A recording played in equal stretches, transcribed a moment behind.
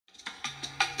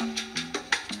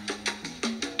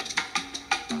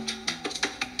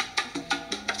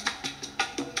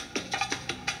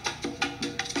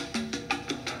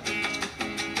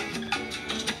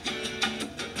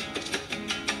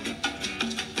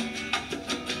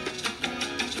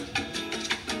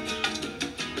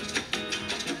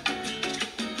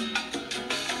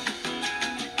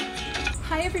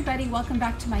everybody, welcome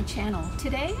back to my channel.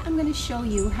 Today I'm going to show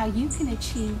you how you can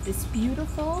achieve this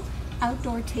beautiful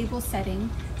outdoor table setting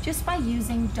just by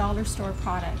using dollar store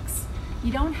products.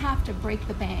 You don't have to break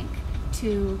the bank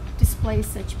to display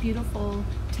such beautiful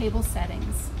table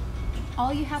settings.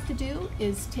 All you have to do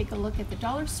is take a look at the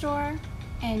dollar store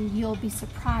and you'll be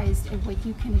surprised at what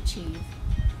you can achieve.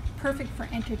 Perfect for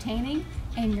entertaining,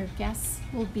 and your guests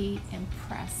will be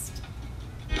impressed.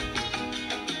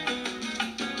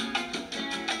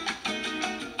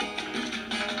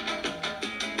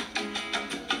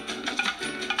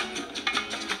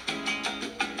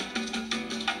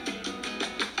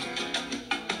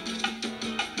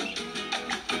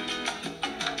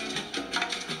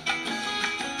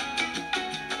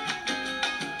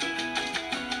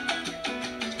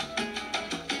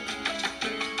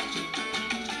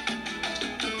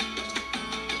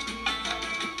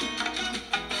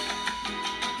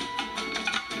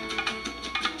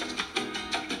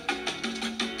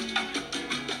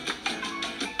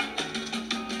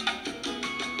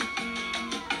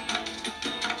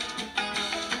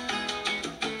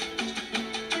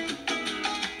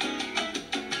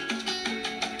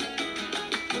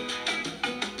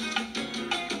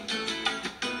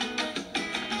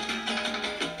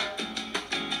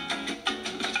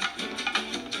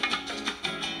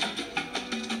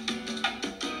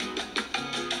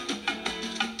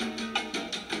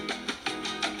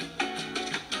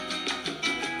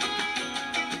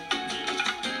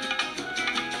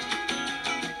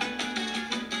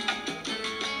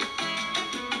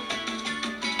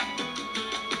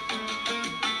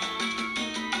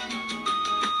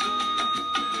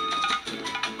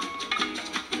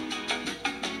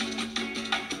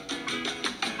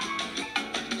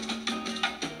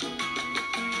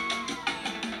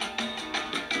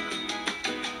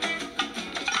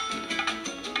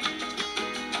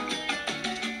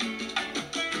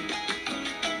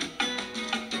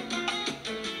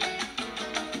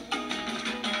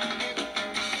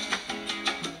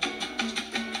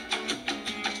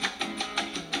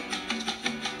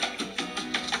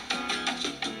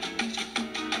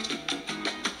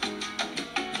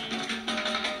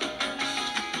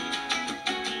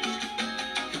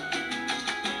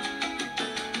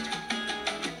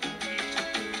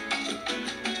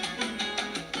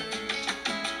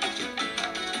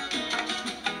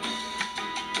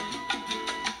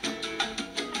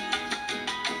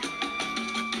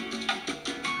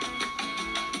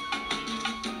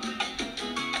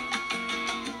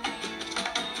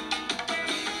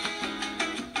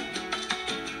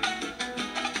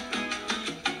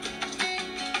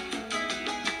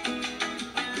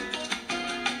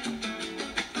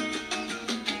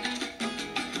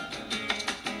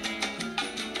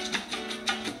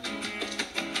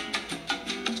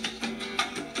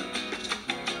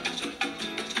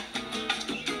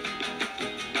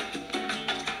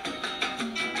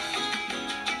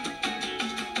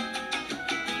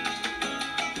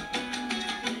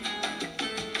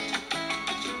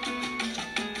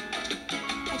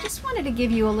 I just wanted to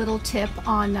give you a little tip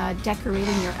on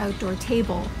decorating your outdoor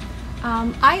table.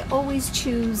 I always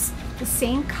choose the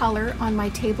same color on my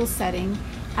table setting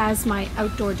as my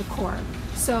outdoor decor.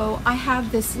 So I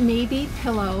have this navy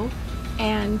pillow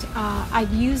and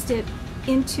I've used it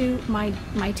into my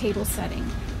table setting.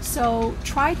 So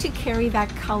try to carry that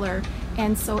color,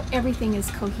 and so everything is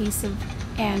cohesive,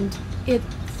 and it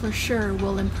for sure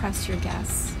will impress your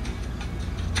guests.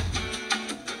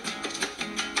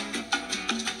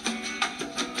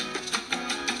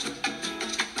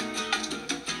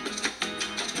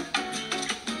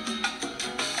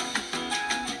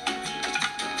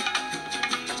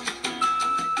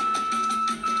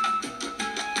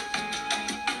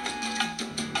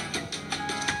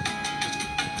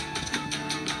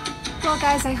 Well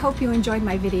guys, I hope you enjoyed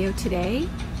my video today.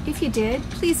 If you did,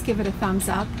 please give it a thumbs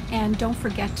up and don't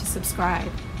forget to subscribe.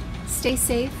 Stay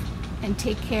safe and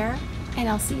take care, and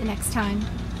I'll see you next time.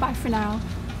 Bye for now.